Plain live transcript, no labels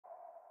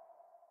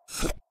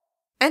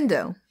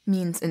Endo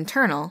means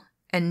internal,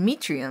 and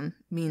metrium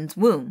means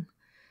womb.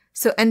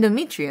 So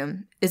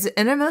endometrium is the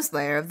innermost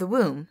layer of the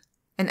womb,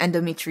 and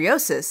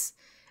endometriosis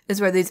is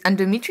where these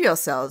endometrial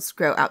cells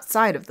grow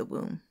outside of the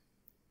womb.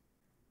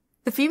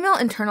 The female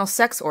internal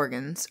sex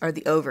organs are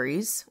the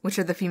ovaries, which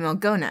are the female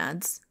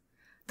gonads,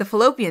 the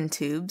fallopian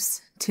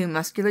tubes, two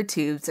muscular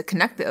tubes that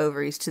connect the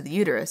ovaries to the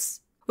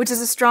uterus, which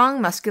is a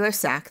strong muscular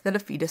sac that a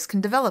fetus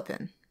can develop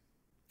in.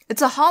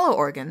 It's a hollow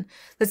organ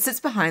that sits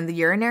behind the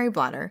urinary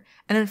bladder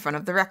and in front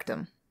of the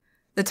rectum.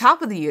 The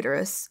top of the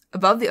uterus,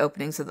 above the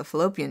openings of the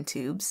fallopian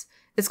tubes,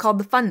 is called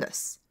the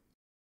fundus,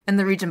 and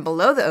the region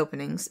below the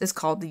openings is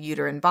called the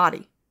uterine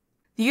body.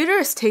 The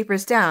uterus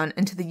tapers down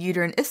into the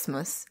uterine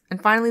isthmus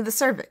and finally the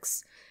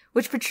cervix,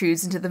 which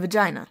protrudes into the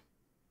vagina.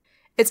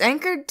 It's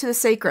anchored to the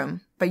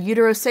sacrum by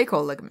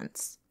uterosacral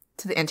ligaments,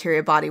 to the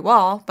anterior body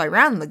wall by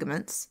round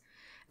ligaments,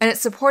 and it's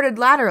supported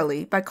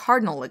laterally by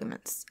cardinal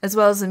ligaments, as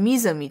well as the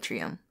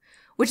mesometrium,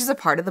 which is a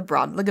part of the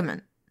broad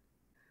ligament.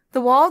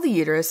 The wall of the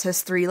uterus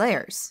has three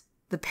layers: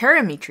 the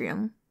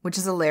perimetrium, which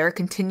is a layer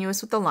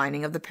continuous with the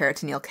lining of the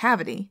peritoneal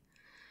cavity,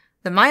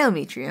 the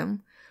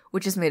myometrium,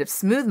 which is made of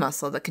smooth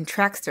muscle that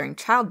contracts during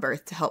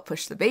childbirth to help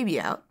push the baby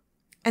out,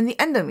 and the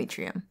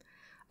endometrium,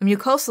 a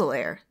mucosal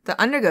layer that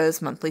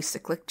undergoes monthly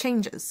cyclic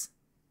changes.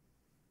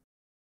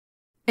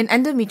 In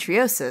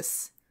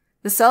endometriosis,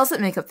 the cells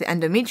that make up the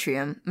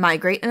endometrium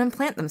migrate and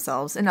implant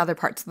themselves in other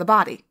parts of the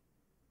body.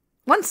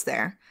 Once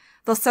there,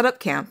 they'll set up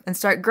camp and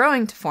start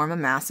growing to form a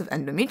mass of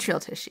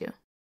endometrial tissue.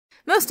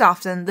 Most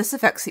often, this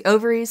affects the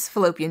ovaries,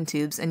 fallopian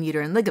tubes, and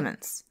uterine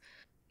ligaments.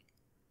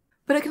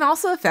 But it can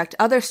also affect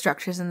other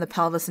structures in the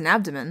pelvis and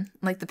abdomen,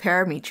 like the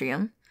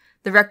perimetrium,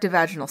 the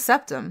rectovaginal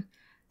septum,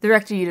 the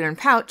rectouterine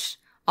pouch,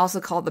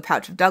 also called the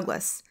pouch of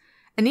Douglas,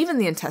 and even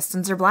the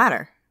intestines or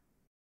bladder.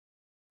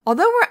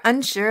 Although we're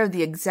unsure of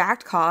the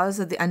exact cause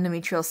of the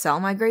endometrial cell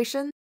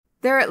migration,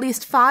 there are at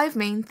least 5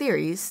 main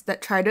theories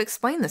that try to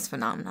explain this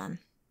phenomenon.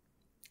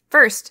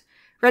 First,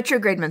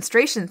 retrograde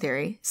menstruation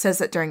theory says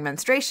that during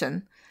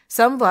menstruation,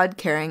 some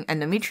blood-carrying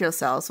endometrial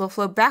cells will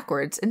flow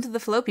backwards into the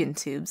fallopian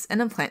tubes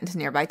and implant into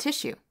nearby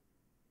tissue.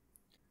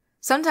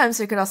 Sometimes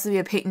there could also be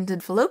a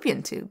patented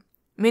fallopian tube,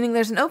 meaning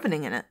there's an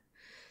opening in it,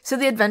 so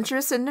the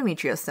adventurous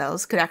endometrial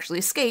cells could actually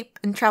escape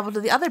and travel to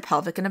the other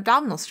pelvic and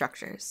abdominal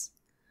structures.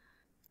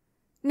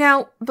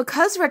 Now,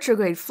 because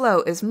retrograde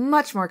flow is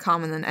much more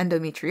common than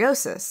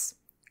endometriosis,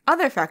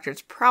 other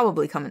factors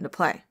probably come into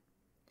play.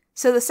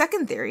 So the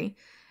second theory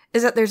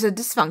is that there's a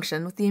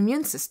dysfunction with the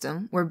immune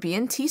system where B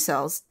and T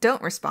cells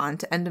don't respond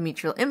to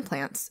endometrial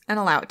implants and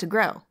allow it to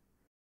grow.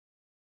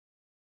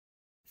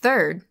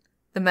 Third,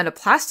 the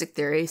metaplastic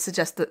theory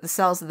suggests that the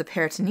cells of the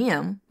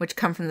peritoneum, which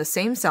come from the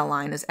same cell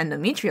line as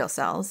endometrial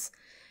cells,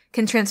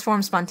 can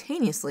transform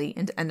spontaneously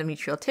into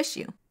endometrial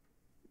tissue.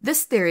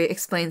 This theory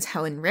explains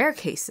how in rare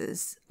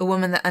cases, a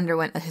woman that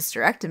underwent a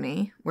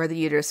hysterectomy, where the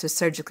uterus was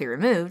surgically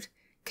removed,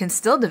 can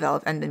still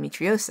develop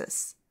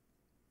endometriosis.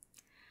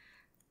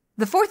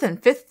 The fourth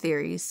and fifth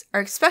theories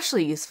are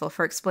especially useful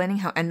for explaining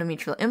how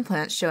endometrial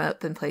implants show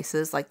up in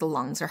places like the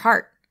lungs or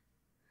heart.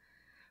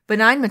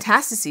 Benign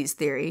metastases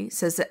theory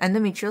says that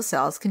endometrial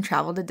cells can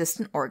travel to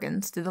distant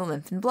organs through the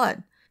lymph and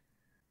blood,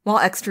 while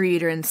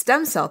extrauterine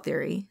stem cell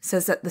theory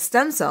says that the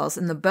stem cells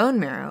in the bone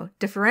marrow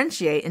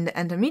differentiate into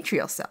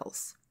endometrial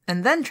cells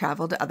and then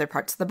travel to other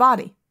parts of the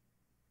body.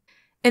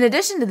 In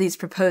addition to these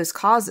proposed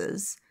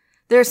causes,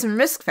 there are some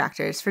risk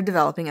factors for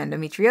developing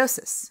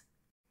endometriosis.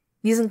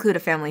 These include a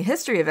family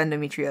history of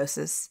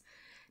endometriosis,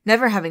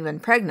 never having been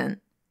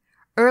pregnant,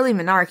 early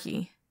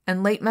menarche,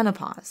 and late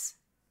menopause.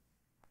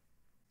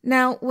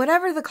 Now,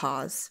 whatever the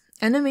cause,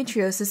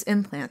 endometriosis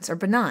implants are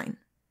benign,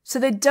 so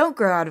they don't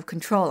grow out of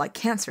control like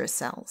cancerous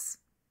cells.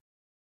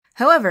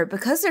 However,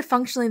 because they're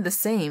functionally the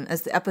same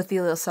as the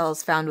epithelial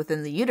cells found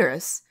within the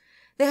uterus,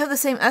 they have the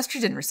same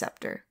estrogen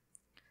receptor,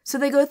 so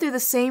they go through the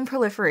same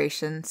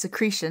proliferation,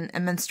 secretion,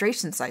 and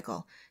menstruation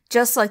cycle,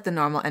 just like the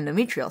normal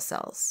endometrial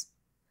cells.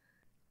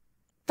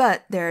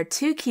 But there are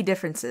 2 key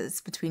differences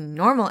between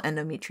normal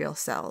endometrial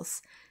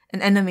cells and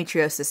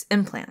endometriosis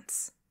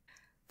implants.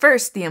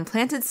 First, the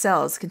implanted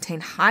cells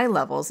contain high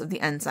levels of the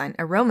enzyme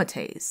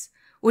aromatase,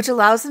 which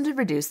allows them to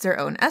produce their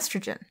own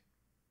estrogen.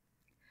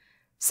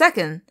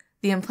 Second,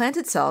 the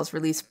implanted cells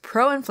release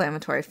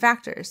pro-inflammatory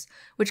factors,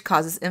 which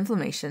causes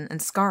inflammation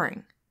and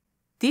scarring.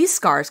 These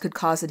scars could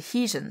cause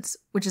adhesions,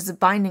 which is a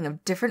binding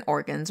of different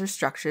organs or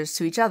structures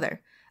to each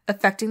other,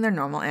 affecting their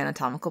normal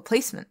anatomical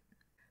placement.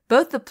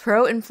 Both the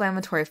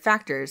pro-inflammatory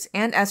factors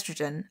and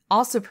estrogen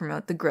also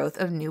promote the growth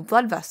of new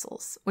blood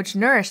vessels, which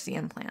nourish the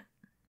implant.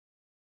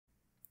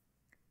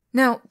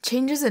 Now,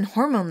 changes in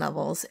hormone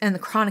levels and the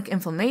chronic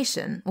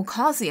inflammation will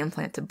cause the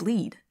implant to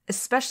bleed,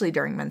 especially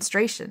during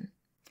menstruation.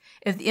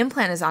 If the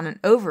implant is on an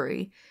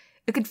ovary,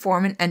 it could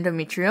form an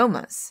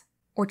endometriomas,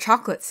 or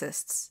chocolate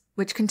cysts,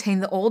 which contain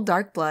the old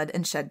dark blood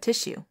and shed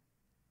tissue.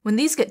 When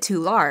these get too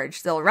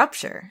large, they'll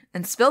rupture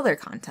and spill their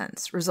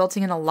contents,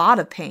 resulting in a lot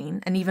of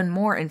pain and even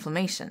more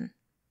inflammation.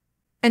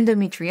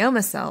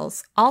 Endometrioma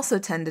cells also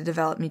tend to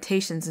develop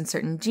mutations in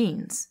certain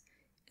genes,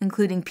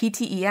 including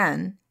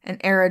PTEN and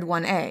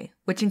ARID1A,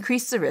 which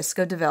increase the risk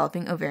of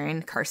developing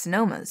ovarian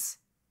carcinomas.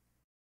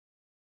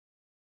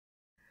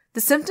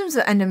 The symptoms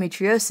of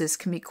endometriosis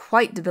can be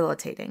quite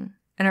debilitating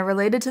and are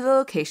related to the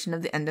location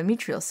of the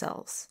endometrial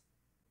cells.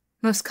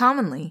 Most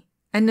commonly,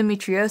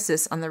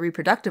 endometriosis on the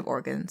reproductive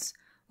organs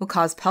will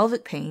cause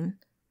pelvic pain,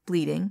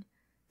 bleeding,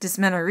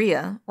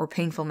 dysmenorrhea or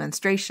painful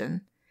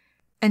menstruation,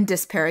 and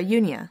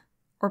dyspareunia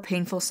or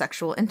painful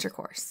sexual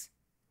intercourse.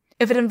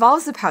 If it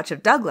involves the pouch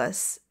of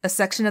Douglas, a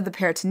section of the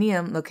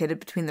peritoneum located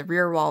between the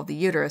rear wall of the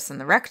uterus and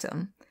the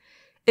rectum,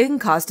 it can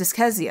cause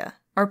dyschezia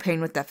or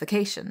pain with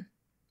defecation.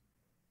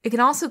 It can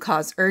also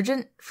cause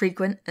urgent,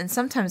 frequent, and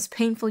sometimes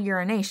painful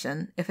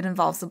urination if it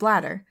involves the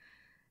bladder,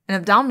 and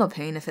abdominal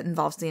pain if it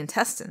involves the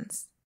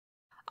intestines.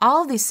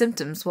 All of these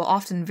symptoms will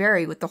often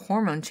vary with the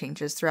hormone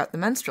changes throughout the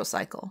menstrual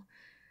cycle,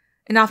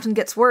 and often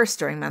gets worse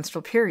during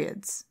menstrual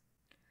periods.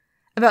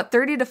 About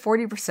 30 to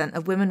 40%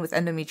 of women with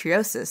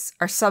endometriosis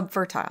are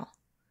subfertile.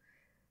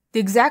 The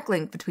exact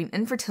link between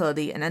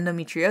infertility and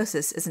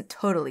endometriosis isn't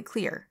totally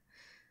clear.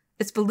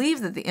 It's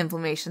believed that the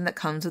inflammation that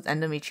comes with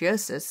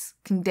endometriosis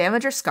can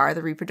damage or scar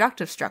the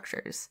reproductive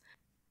structures,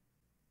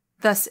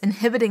 thus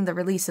inhibiting the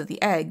release of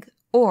the egg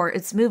or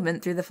its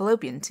movement through the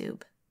fallopian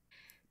tube.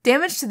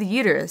 Damage to the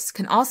uterus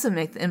can also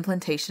make the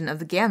implantation of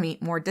the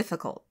gamete more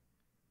difficult.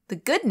 The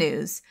good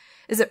news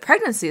is that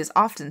pregnancy is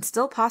often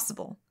still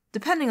possible,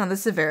 depending on the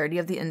severity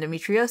of the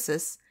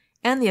endometriosis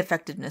and the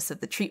effectiveness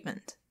of the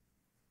treatment.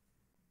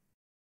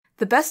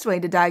 The best way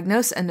to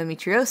diagnose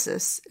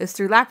endometriosis is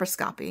through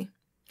laparoscopy,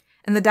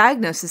 and the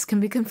diagnosis can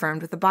be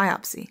confirmed with a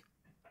biopsy.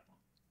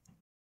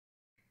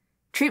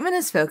 Treatment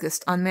is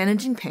focused on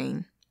managing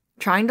pain,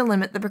 trying to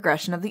limit the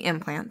progression of the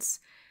implants,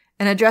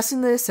 and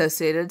addressing the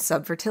associated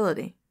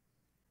subfertility.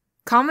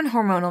 Common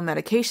hormonal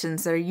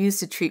medications that are used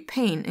to treat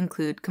pain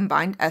include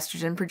combined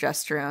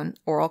estrogen-progesterone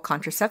oral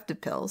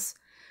contraceptive pills,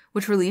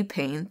 which relieve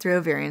pain through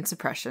ovarian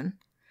suppression,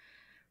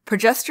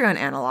 progesterone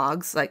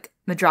analogs like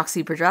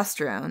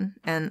medroxyprogesterone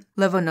and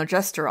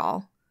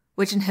levonorgestrel,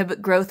 which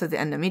inhibit growth of the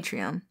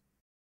endometrium,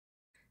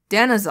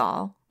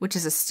 danazol, which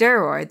is a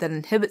steroid that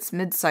inhibits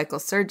mid-cycle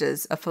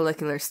surges of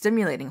follicular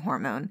stimulating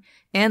hormone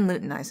and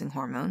luteinizing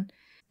hormone,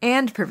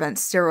 and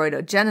prevents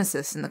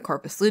steroidogenesis in the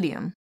corpus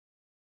luteum,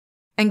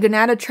 and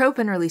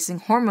gonadotropin-releasing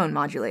hormone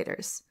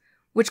modulators,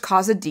 which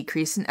cause a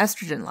decrease in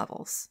estrogen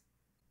levels.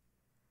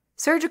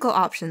 Surgical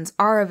options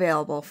are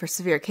available for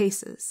severe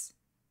cases.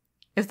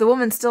 If the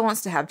woman still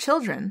wants to have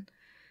children,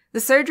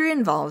 the surgery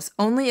involves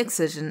only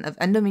excision of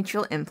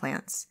endometrial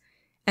implants,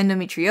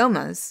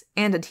 endometriomas,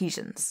 and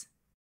adhesions.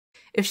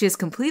 If she has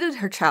completed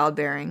her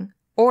childbearing,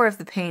 or if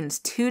the pain is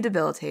too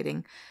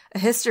debilitating, a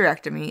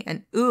hysterectomy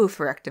and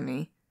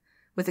oophorectomy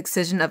with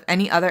excision of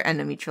any other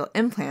endometrial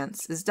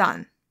implants is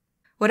done.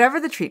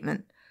 Whatever the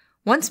treatment,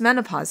 once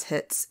menopause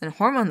hits and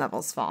hormone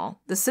levels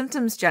fall, the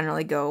symptoms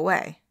generally go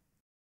away.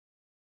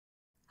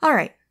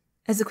 Alright,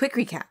 as a quick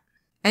recap,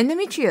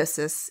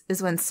 endometriosis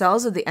is when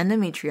cells of the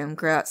endometrium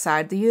grow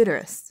outside the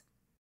uterus.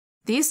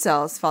 These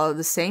cells follow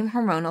the same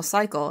hormonal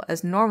cycle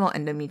as normal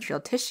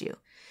endometrial tissue,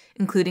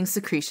 including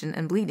secretion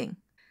and bleeding.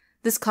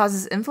 This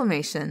causes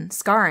inflammation,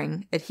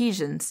 scarring,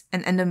 adhesions,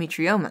 and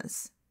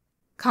endometriomas.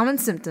 Common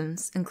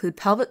symptoms include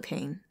pelvic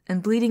pain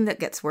and bleeding that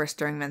gets worse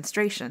during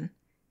menstruation,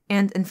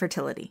 and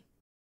infertility.